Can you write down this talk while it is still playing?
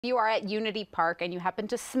You are at Unity Park and you happen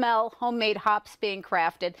to smell homemade hops being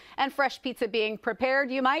crafted and fresh pizza being prepared,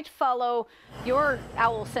 you might follow your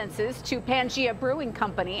owl senses to Pangea Brewing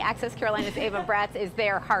Company. Access Carolina's Ava Bratz is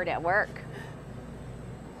there hard at work.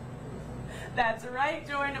 That's right,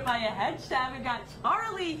 joined by a head chef. We've got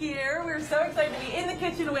Charlie here. We're so excited to be in the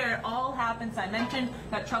kitchen where it all happens. I mentioned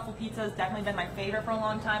that truffle pizza has definitely been my favorite for a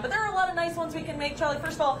long time, but there are a lot of nice ones we can make. Charlie,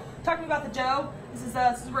 first of all, talking about the dough, this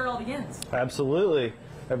is where it all begins. Absolutely.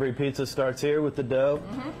 Every pizza starts here with the dough.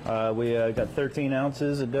 We got 13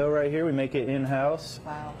 ounces of dough right here. We make it in-house.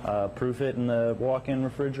 Wow. Proof it in the walk-in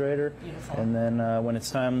refrigerator. Beautiful. And then when it's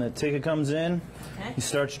time the ticket comes in, you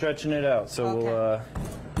start stretching it out. So we'll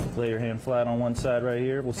lay your hand flat on one side right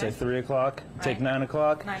here. We'll say 3 o'clock. Take 9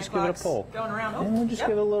 o'clock. Just give it a pull. Going around. And we'll just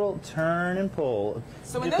give it a little turn and pull.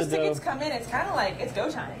 So when those tickets come in, it's kind of like it's go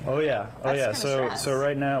time. Oh yeah, That's So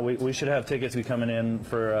right now we should have tickets be coming in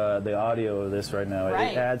for the audio of this right now.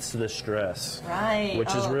 Right. It adds to the stress. Right.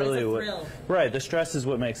 Which is really what. Right. The stress is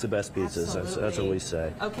what makes the best pizzas. That's what we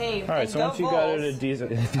say. Okay. All right. So once you got it a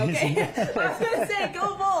decent. Okay. I was gonna say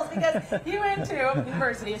go Bulls because you went to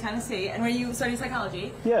University of Tennessee and where you studied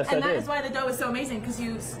psychology. Yes, and I that did. is why the dough is so amazing because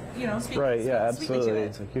you speak. Right. Yeah. Speak Absolutely. to it.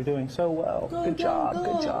 It's like you're doing so well. Good Go, job. go.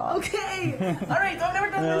 Good job. Okay. All right. So I've never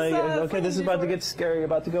done this. Okay. This is about to get scary.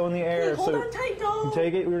 About to go in the air. Hold so on tight, doll.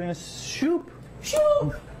 Take it. We're gonna shoop.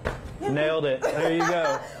 Shoop. Nailed it. There you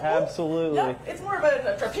go. Absolutely. Yeah, it's more of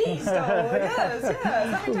a trapeze dough. Yes.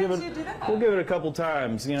 How many times do you do that? We'll give it a couple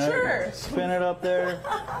times, you know. Sure. Spin it up there.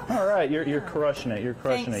 All right, you're crushing it. You're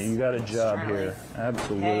crushing it. You got a job here.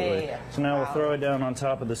 Absolutely. Okay. So now we'll throw it down on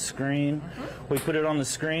top of the screen. We put it on the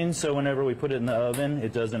screen so whenever we put it in the oven,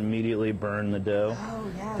 it doesn't immediately burn the dough.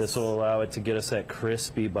 Oh, yes. This will allow it to get us that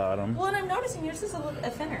crispy bottom. Well, and I'm noticing yours is a little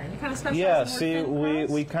thinner. You kind of specialize Yeah, in more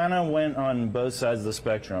thin we kind of went on both sides of the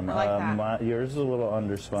spectrum. I like that. Yours is a little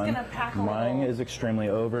underspun. It's gonna pack a Mine little. is extremely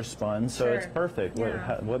overspun, so it's perfect.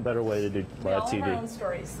 Yeah. What better way to do live all TV? of our own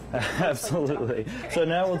stories. Absolutely. So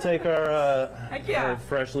now we'll take our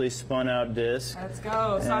freshly spun out disc. Let's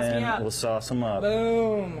go. Sauce me and up. we'll sauce them up.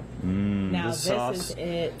 Boom. Now the this sauce is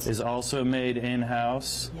it. is also made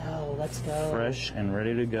in-house. Yo, let's go. Fresh and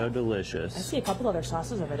ready to go, delicious. I see a couple other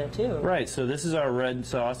sauces over there too. Right, so this is our red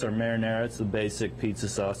sauce, our marinara. It's the basic pizza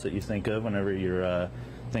sauce that you think of whenever you're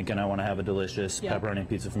thinking I want to have a delicious pepperoni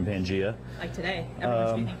pizza from Pangea. Like today, everyone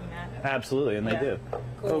should be thinking that. Absolutely, and they do.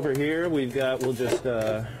 Cool. Over here we'll just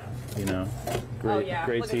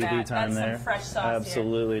great Look TV at that. time That's there. some fresh sauce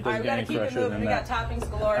Absolutely, it doesn't All right, get we any gotta keep it fresher moving. than We that. got toppings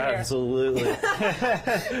galore here. Absolutely.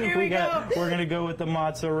 Here we go. We're gonna go with the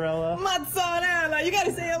mozzarella. Mozzarella. You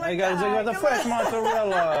gotta say it like I gotta say the fresh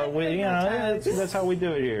mozzarella. on. That's how we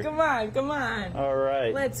do it here. Come on. All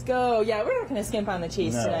right. Let's go. Yeah, we're not gonna skimp on the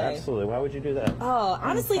cheese No, today. absolutely. Why would you do that? Oh,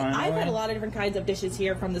 honestly, Finally. I've had a lot of different kinds of dishes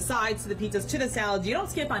here, from the sides to the pizzas to the salads. You don't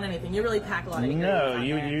skip on anything. You really pack a lot of ingredients. No, on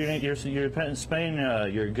there. you're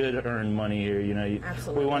spending your good earned money here.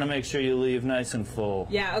 Absolutely. We want to make sure you leave nice and full.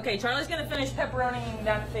 Yeah, okay, Charlie's gonna finish pepperoning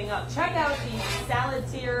that thing up. Check out the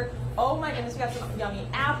salads here. Oh my goodness, we got some yummy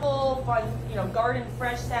apple, fun, garden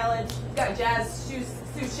fresh salads. We got Jazz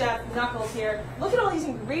sous chef Knuckles here. Look at all these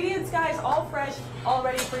ingredients, guys, all fresh, all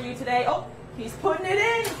ready for you today. Oh, he's putting it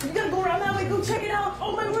in. You gotta go around that way, go check it out.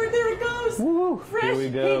 Oh my word, there it goes. Woo. Fresh Here we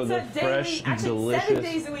go, pizza the daily. fresh, Actually, delicious. 7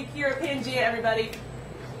 days a week here at Pangea, everybody.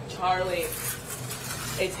 Charlie,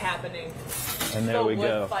 it's happening. And there we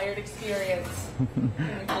go. Wood-fired experience. Can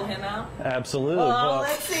we pull him out? Absolutely. Oh,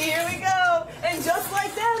 let's see. Here we go. And just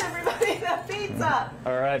like that, everybody, that pizza.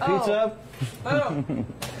 All right, pizza. Boom.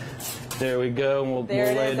 There we go. We'll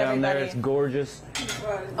lay it down there. It's gorgeous.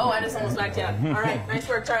 Oh, I just almost backed you up. All right, nice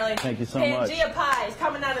work, Charlie. Thank you so much. Pangea pie is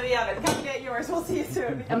coming out of the oven. Come get yours. We'll see you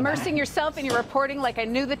soon. Immersing yourself in your reporting like I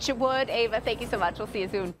knew that you would. Ava, thank you so much. We'll see you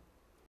soon.